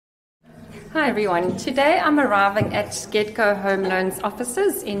Hi everyone. Today I'm arriving at GetGo Home Loans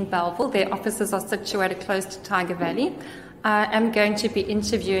offices in Belleville. Their offices are situated close to Tiger Valley. I am going to be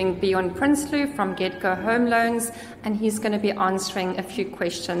interviewing Bjorn Prinsloo from GetGo Home Loans, and he's going to be answering a few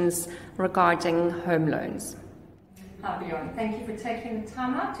questions regarding home loans. Hi Bjorn, thank you for taking the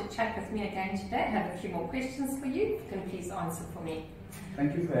time out to chat with me again today. I have a few more questions for you. You can please answer for me.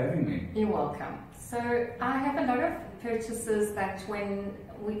 Thank you for having me. You're welcome. So I have a lot of purchasers that when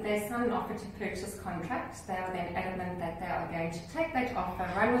they sign an offer to purchase contract, they are then adamant that they are going to take that offer,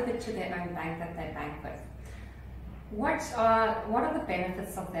 run with it to their own bank that they bank with. What are the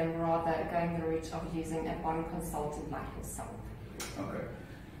benefits of them rather going the route of using a bond consultant like yourself? Okay.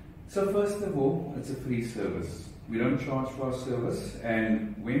 So first of all, it's a free service. We don't charge for our service,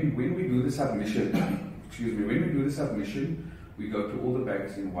 and when we do the submission, when we do the submission, we go to all the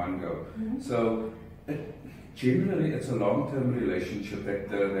banks in one go. So generally, it's a long-term relationship that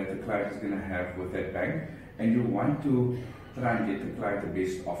the client is going to have with that bank, and you want to try and get the client the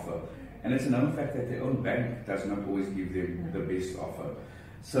best offer. And it's a known fact that their own bank does not always give them the best offer.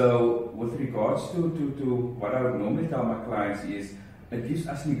 So with regards to what I would normally tell my clients is, it gives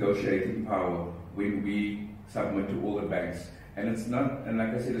us negotiating power when we submit to all the banks. And it's not, and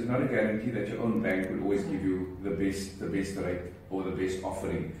like I said, it's not a guarantee that your own bank will always give you the best rate or the best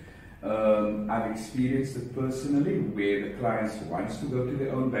offering. I've experienced it personally where the clients wants to go to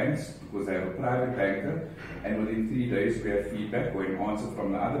their own banks because they have a private banker, and within 3 days we have feedback or an answer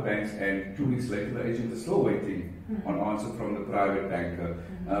from the other banks, and 2 weeks later the agent is still waiting on answer from the private banker.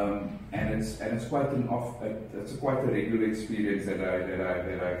 And it's quite quite a regular experience that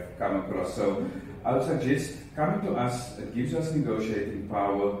I've come across. So I would suggest coming to us. It gives us negotiating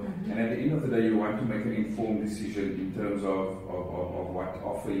power, and at the end of the day, you want to make an informed decision in terms of what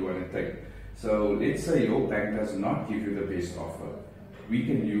offer you want to take. So let's say your bank does not give you the best offer. We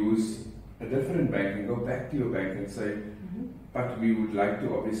can use a different bank and go back to your bank and say, but we would like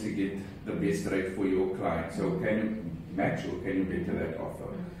to obviously get the best rate for your client. So can you match or can you better that offer?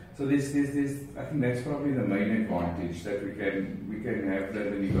 So there's I think that's probably the main advantage, that we can have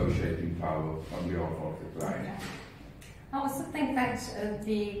the negotiating power on behalf of the client. Okay. I also think that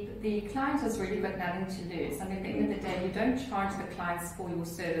the client has really got nothing to lose. I mean, at the end of the day, you don't charge the clients for your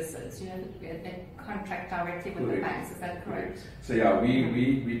services. You know, they contract directly with the banks. Is that correct? So yeah,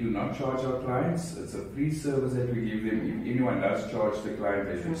 we do not charge our clients. It's a free service that we give them. If anyone does charge the client,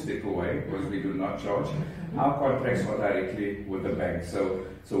 they should step away, because we do not charge. Our contracts are directly with the bank. So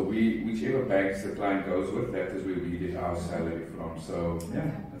whichever banks the client goes with, that is where we get our salary from. So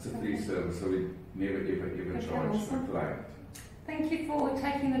yeah, it's a free service. So we never ever charge the client. Thank you for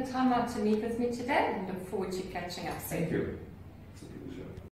taking the time out to meet with me today, and look forward to catching up soon. Thank you.